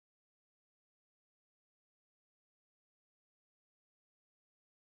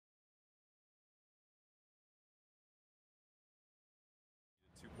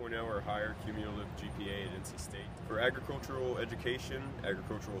2.0 or higher cumulative GPA at NC State. For agricultural education,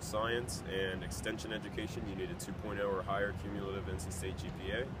 agricultural science, and extension education, you need a 2.0 or higher cumulative NC State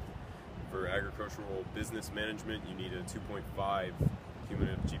GPA. For agricultural business management, you need a 2.5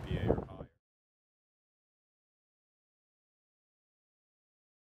 cumulative GPA or higher.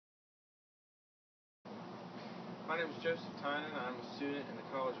 My name is Joseph Tynan. I'm a student in the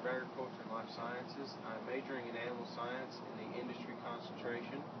College of Agriculture and Life Sciences. I'm majoring in animal science in the industry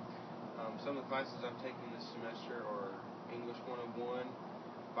concentration. Some of the classes I'm taking this semester are English 101,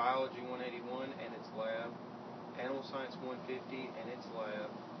 Biology 181 and its lab, Animal Science 150 and its lab,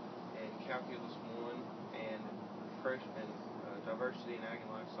 and Calculus 1 and Diversity in Ag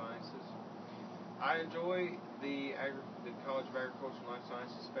and Life Sciences. I enjoy the College of Agriculture and Life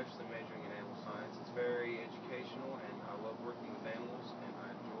Sciences, especially majoring in animal science. It's very educational, and I love working with animals, and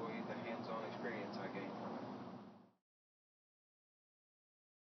I enjoy the hands-on experience I gain from it.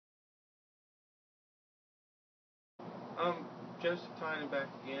 Joseph Tynan back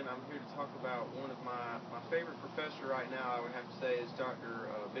again. I'm here to talk about one of my favorite professor right now, I would have to say, is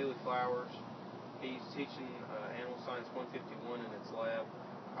Dr. Billy Flowers. He's teaching Animal Science 151 in its lab.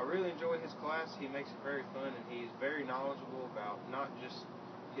 I really enjoy his class. He makes it very fun, and he's very knowledgeable about not just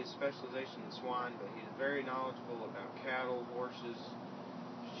his specialization in swine, but he's very knowledgeable about cattle, horses,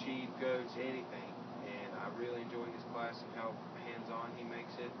 sheep, goats, anything. And I really enjoy his class and how hands-on he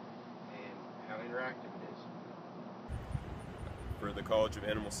makes it and how interactive it is. For the College of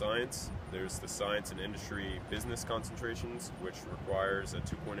Animal Science, there's the Science and Industry Business concentrations, which requires a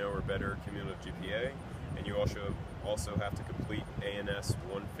 2.0 or better cumulative GPA, and you also have to complete ANS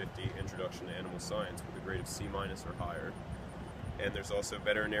 150 Introduction to Animal Science with a grade of C- or higher. And there's also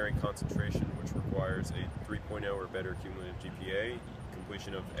veterinary concentration, which requires a 3.0 or better cumulative GPA,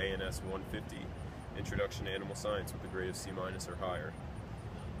 completion of ANS 150 Introduction to Animal Science with a grade of C- or higher.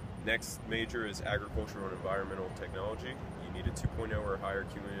 Next major is Agricultural and Environmental Technology. You need a 2.0 or higher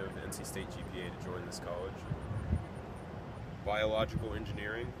cumulative NC State GPA to join this college. Biological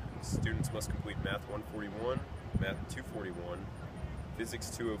Engineering. Students must complete Math 141, Math 241, Physics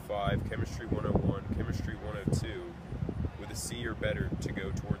 205, Chemistry 101, Chemistry 102, with a C or better to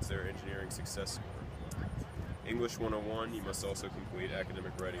go towards their engineering success score. English 101, you must also complete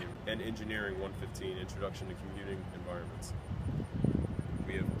Academic Writing, and Engineering 115, Introduction to Computing Environments.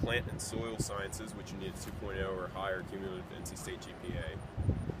 We have Plant and Soil Sciences, which you need a 2.0 or higher cumulative NC State GPA.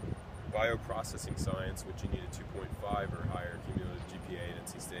 Bioprocessing Science, which you need a 2.5 or higher cumulative GPA at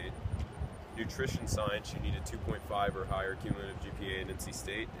NC State. Nutrition Science, you need a 2.5 or higher cumulative GPA at NC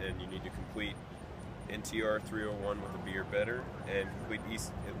State, and you need to complete NTR 301 with a B or better, and complete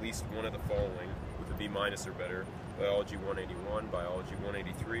at least one of the following with a B- or better: Biology 181, Biology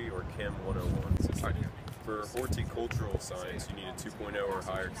 183, or Chem 101. For horticultural science, you need a 2.0 or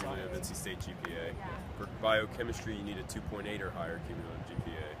higher cumulative NC State GPA. For biochemistry, you need a 2.8 or higher cumulative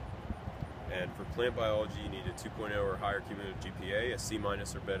GPA. And for plant biology, you need a 2.0 or higher cumulative GPA, a C-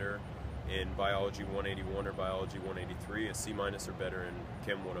 or better in Biology 181 or Biology 183, a C- or better in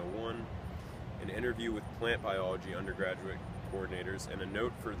Chem 101. An interview with plant biology undergraduate coordinators, and a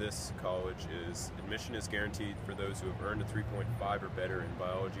note for this college is admission is guaranteed for those who have earned a 3.5 or better in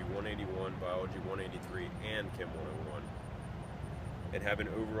Biology 181, Biology 183, and Chem 101, and have an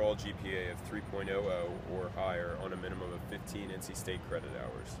overall GPA of 3.00 or higher on a minimum of 15 NC State credit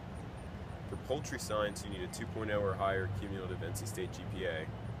hours. For poultry science, you need a 2.0 or higher cumulative NC State GPA.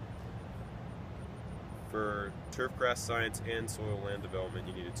 For turfgrass science and soil land development,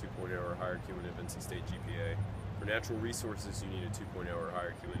 you need a 2.0 or higher cumulative NC State GPA. For natural resources, you need a 2.0 or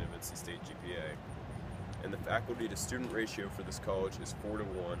higher cumulative NC State GPA. And the faculty to student ratio for this college is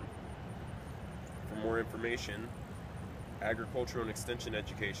 4:1. For more information, Agricultural and Extension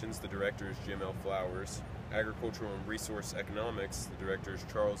Educations, the director is Jim L. Flowers. Agricultural and Resource Economics, the director is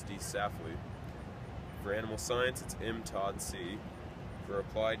Charles D. Safley. For Animal Science, it's M. Todd C. For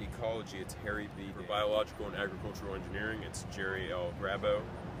Applied Ecology, it's Harry B. For Biological and Agricultural Engineering, it's Jerry L. Grabo.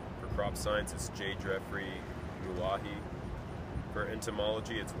 For Crop Science, it's J. Jeffrey Mulahi. For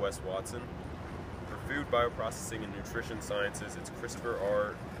Entomology, it's Wes Watson. For Food, Bioprocessing, and Nutrition Sciences, it's Christopher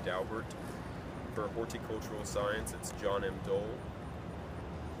R. Daubert. For Horticultural Science, it's John M. Dole.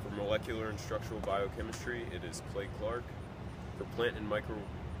 For Molecular and Structural Biochemistry, it is Clay Clark. For Plant and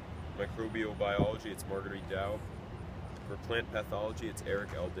Microbial Biology, it's Marguerite Dow. For Plant Pathology, it's Eric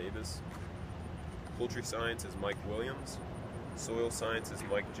L. Davis. Poultry Science is Mike Williams. Soil Science is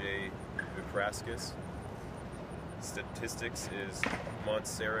Mike J. Bukraskis. Statistics is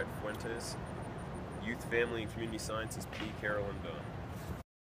Montserrat Fuentes. Youth, Family, and Community Science is P. Carolyn Dunn.